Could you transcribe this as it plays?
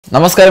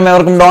നമസ്കാരം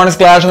ഏവർക്കും ഡോണിക്സ്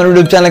ക്ലാഷ് എന്ന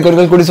യൂട്യൂബ് ചാനലിലേക്ക്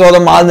ഒരിക്കൽ കൂടി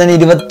സ്വാഗതം. ആദ്യം തന്നെ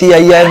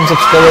 25,000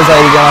 സബ്സ്ക്രൈബേഴ്സ്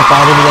ആയിരിക്കണം. അപ്പോൾ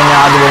ആദ്യം തന്നെ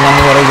ആദ്യം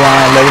നന്ദി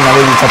പറയുകയാണ്. എല്ലാവരും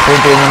നല്ല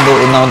സപ്പോർട്ട് ചെയ്യുന്നുണ്ട്.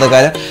 ഒന്നാമത്തെ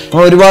കാര്യം,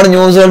 നമ്മൾ ഒരുപാട്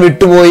ന്യൂസുകൾ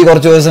വിട്ടുപോയി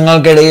കുറച്ച്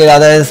ദിവസങ്ങൾക്കിടയിൽ.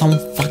 അതായത്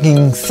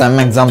some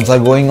exams are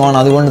going on.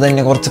 അതുകൊണ്ട്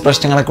തന്നെ കുറച്ച്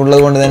പ്രശ്നങ്ങളൊക്കെ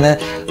ഉള്ളത് കൊണ്ട് തന്നെ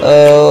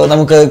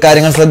നമുക്ക്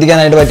കാര്യങ്ങൾ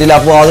ശ്രദ്ധിക്കാനായിട്ട് പറ്റില്ല.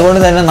 അപ്പോൾ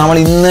അതുകൊണ്ട് തന്നെ നമ്മൾ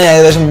ഇന്ന്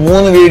ഏകദേശം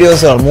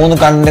 3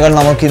 കണ്ടന്റുകൾ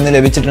നമുക്ക് ഇന്ന്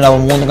ലഭിച്ചിട്ടുണ്ട്.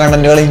 അപ്പോൾ 3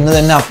 കണ്ടന്റുകൾ ഇന്ന്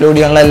തന്നെ അപ്ലോഡ്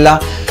ചെയ്യാനുള്ള എല്ലാ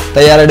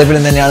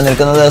തയ്യാറെടുപ്പിലും തന്നെയാണ്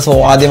നിൽക്കുന്നത്. സോ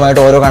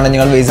ആദ്യമായിട്ട് ഓരോ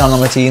കണ്ടന്റുകൾ ബേസാണ്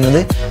നമ്മൾ ചെയ്യുന്നത്.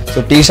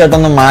 സോ ടീഷർട്ട്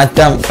ഒന്നും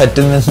മാറ്റാൻ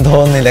പറ്റുമെന്ന്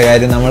തോന്നുന്നില്ല.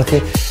 കാര്യം നമ്മൾക്ക്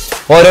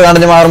ഓരോ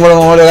കണ്ടന്റ് മാറുമ്പോഴും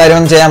ഓരോ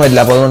കാര്യമൊന്നും ചെയ്യാൻ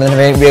പറ്റില്ല. അപ്പോൾ അതുകൊണ്ട് തന്നെ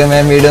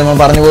വേഗം വീഡിയോ നമ്മൾ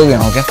പറഞ്ഞു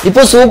പോവുകയാണ്. ഓക്കെ,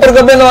 ഇപ്പോൾ സൂപ്പർ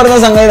കപ്പ് എന്ന് പറയുന്ന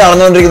സംഗതി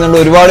നടന്നുകൊണ്ടിരിക്കുന്നുണ്ട്.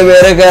 ഒരുപാട്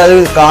പേരൊക്കെ അത്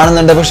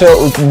കാണുന്നുണ്ട്. പക്ഷെ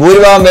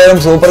ഭൂരിഭാഗം പേരും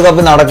സൂപ്പർ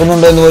കപ്പ്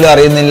നടക്കുന്നുണ്ടോ എന്ന് പോലും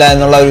അറിയുന്നില്ല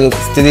എന്നുള്ള ഒരു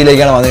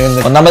സ്ഥിതിയിലേക്കാണ്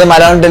വന്നിരിക്കുന്നത്. ഒന്നാമത്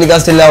മലയാളം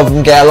ടെലികാസ്റ്റ് ഇല്ല,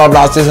 കേരള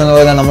ബ്ലാസ്റ്റേഴ്സ് എന്ന്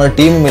പറയുന്ന നമ്മുടെ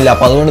ടീമും ഇല്ല.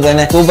 അപ്പോൾ അതുകൊണ്ട്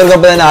തന്നെ സൂപ്പർ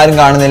കപ്പ് തന്നെ ആരും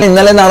കാണുന്നില്ല.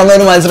 ഇന്നലെ നടന്ന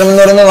ഒരു മത്സരം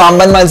എന്ന് പറയുന്നത്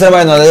വമ്പൻ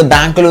മത്സരമായിരുന്നു. അതായത്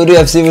Bengaluru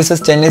FC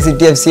versus Chennai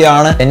city FC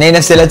ആണ്. ചെന്നൈ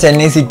FC അല്ല,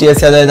 ചെന്നൈ സിറ്റി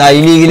FC. അതായത് ഐ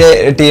ലീഗിലെ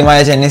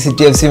ടീമായ ചെന്നൈ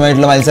സിറ്റി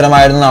FCയുമായിട്ടുള്ള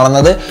മത്സരമായിരുന്നു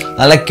നടന്നത്.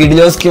 നല്ല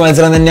കിഡിലോസ്കി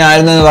മത്സരം തന്നെയായിരുന്നു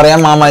എന്ന്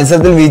പറയാം. ആ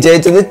മത്സരത്തിൽ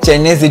വിജയിച്ചത്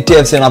ചെന്നൈ സിറ്റി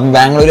FC ആണ്. അപ്പം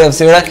ബാംഗ്ലൂരു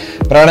FCയുടെ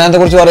പ്രകടനത്തെ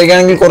കുറിച്ച്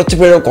പറയുകയാണെങ്കിൽ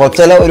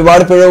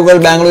ഒരുപാട് പിഴവുകൾ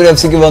ബാംഗ്ലൂരു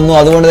FCക്ക് വന്നു.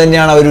 അതുകൊണ്ട്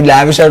തന്നെയാണ് ഒരു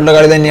ലാവിഷ് ആയിട്ടുള്ള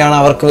കളി തന്നെയാണ്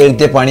അവർക്ക്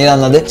വരുത്തിയ പണി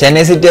തന്നത്.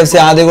 ചെന്നൈ സിറ്റി FC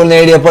ആദ്യ ഗോൾ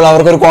നേടിയപ്പോൾ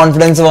അവർക്കൊരു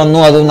കോൺഫിഡൻസ്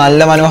വന്നു. അത്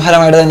നല്ല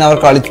മനോഹരമായിട്ട് തന്നെ അവർ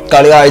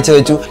കളി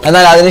കാഴ്ചവെച്ചു.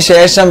 എന്നാൽ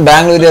അതിനുശേഷം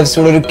ബാംഗ്ലൂരു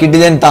FCയുടെ ഒരു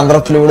കിടിലൻ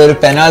തന്ത്രത്തിലൂടെ ഒരു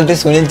പെനാൽറ്റി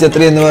സുനിൽ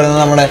ഛത്രി എന്ന്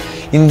പറയുന്നത് നമ്മുടെ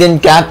ഇന്ത്യൻ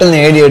ക്യാപ്റ്റൻ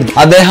നേടിയെടുത്തു.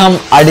 അദ്ദേഹം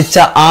അടിച്ച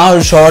ആ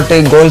ഒരു ഷോട്ട്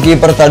ഗോൾ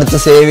കീപ്പർ തടുത്ത്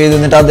സേവ് ചെയ്ത്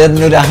നിന്നിട്ട്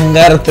അദ്ദേഹത്തിന്റെ ഒരു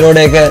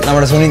അഹങ്കാരത്തിലൂടെയൊക്കെ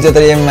നമ്മുടെ സുനിൽ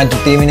ഛത്രിയെയും മറ്റു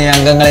ടീമിനെയും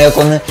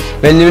അംഗങ്ങളെയൊക്കെ ഒന്ന്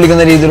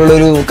വെല്ലുവിളിക്കുന്ന രീതിയിലുള്ള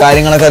ഒരു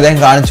കാര്യങ്ങളൊക്കെ അദ്ദേഹം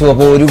കാണിച്ചു.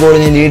 അപ്പോൾ ഒരു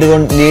ഗോളിന്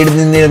ലീഡ്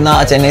നിന്നിരുന്ന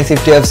ചെന്നൈ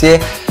സിറ്റി FCയെ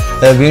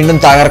വീണ്ടും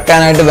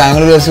തകർക്കാനായിട്ട്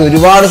ബാംഗ്ലൂരു FC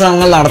ഒരുപാട്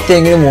ശ്രമങ്ങൾ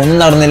നടത്തിയെങ്കിലും ഒന്നും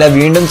നടന്നില്ല.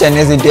 വീണ്ടും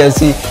ചെന്നൈ സിറ്റി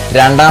FC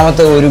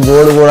രണ്ടാമത്തെ ഒരു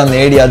ഗോൾ കൂടെ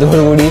നേടി.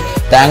 അതോടുകൂടി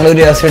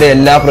ബാംഗ്ലൂരു FCയുടെ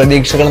എല്ലാ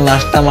പ്രതീക്ഷകളും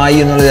നഷ്ടമായി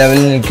എന്നുള്ള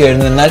ലെവലിൽ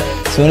നിൽക്കുകയായിരുന്നു. എന്നാൽ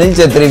സുനിൽ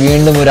ഛത്രി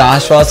വീണ്ടും ഒരു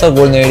ആശ്വാസ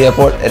ഗോൾ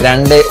നേടിയപ്പോൾ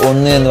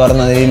 2-1 എന്ന്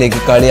പറയുന്ന നിലയിലേക്ക്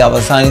കളി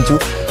അവസാനിച്ചു.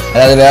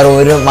 അതായത് വേറെ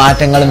ഒരു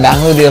മാറ്റങ്ങളും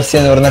ബാംഗ്ലൂരു FC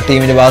എന്ന് പറയുന്ന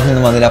ടീമിന്റെ ഭാഗത്തു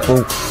നിന്നും വന്നില്ല. അപ്പോൾ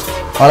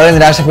വളരെ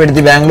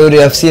നിരാശപ്പെടുത്തി ബാംഗ്ലൂരു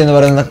FC എന്ന്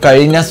പറയുന്ന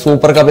കഴിഞ്ഞ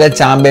സൂപ്പർ കപ്പിലെ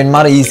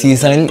ചാമ്പ്യന്മാർ ഈ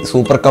സീസണിൽ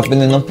സൂപ്പർ കപ്പിൽ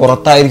നിന്നും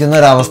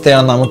പുറത്തായിരിക്കുന്ന ഒരു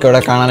അവസ്ഥയാണ്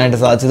നമുക്കിവിടെ കാണാനായിട്ട്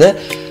സാധിച്ചത്.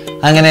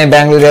 അങ്ങനെ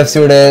ബാംഗ്ലൂരു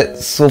FCയുടെ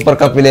സൂപ്പർ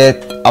കപ്പിലെ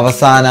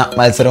അവസാന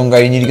മത്സരവും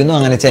കഴിഞ്ഞിരിക്കുന്നു.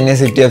 അങ്ങനെ ചെന്നൈ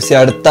സിറ്റി FC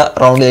അടുത്ത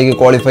റൗണ്ടിലേക്ക്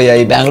ക്വാളിഫൈ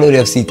ആയി. ബാംഗ്ലൂരു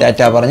FC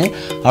ടാറ്റ പറഞ്ഞ്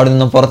അവിടെ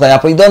നിന്നും പുറത്തായി.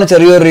 അപ്പോൾ ഇതാണ്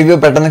ചെറിയൊരു റിവ്യൂ,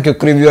 പെട്ടെന്ന്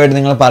ക്വിക്ക് റിവ്യൂ ആയിട്ട്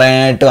നിങ്ങൾ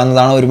പറയാനായിട്ട്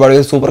വന്നതാണ്. ഒരുപാട്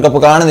സൂപ്പർ കപ്പ്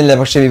കാണുന്നില്ല,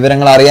 പക്ഷേ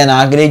വിവരങ്ങൾ അറിയാൻ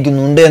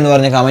ആഗ്രഹിക്കുന്നുണ്ട് എന്ന്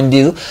പറഞ്ഞ് കമന്റ്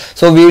ചെയ്തു.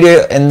 സോ വീഡിയോ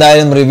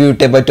എന്തായാലും റിവ്യൂ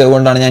ഇട്ടേ പറ്റും.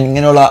 അതുകൊണ്ടാണ് ഞാൻ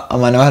ഇങ്ങനെയുള്ള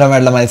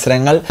മനോഹരമായിട്ടുള്ള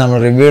മത്സരങ്ങൾ നമ്മൾ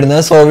റിവ്യൂ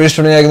ഇടുന്നത്. സോ വീഡിയോ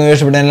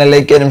ഇഷ്ടപ്പെടുന്ന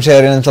ലൈക്ക് ചെയ്യാനും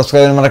ഷെയർ ചെയ്യാനും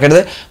സബ്സ്ക്രൈബ് ചെയ്യാനും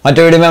മറക്കരുത്.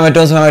 മറ്റു വീഡിയോ മറ്റു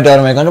ദിവസമായിട്ട്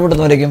ഓർമ്മ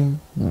കണ്ടുപിടുന്നവരേക്കും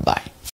ബൈ.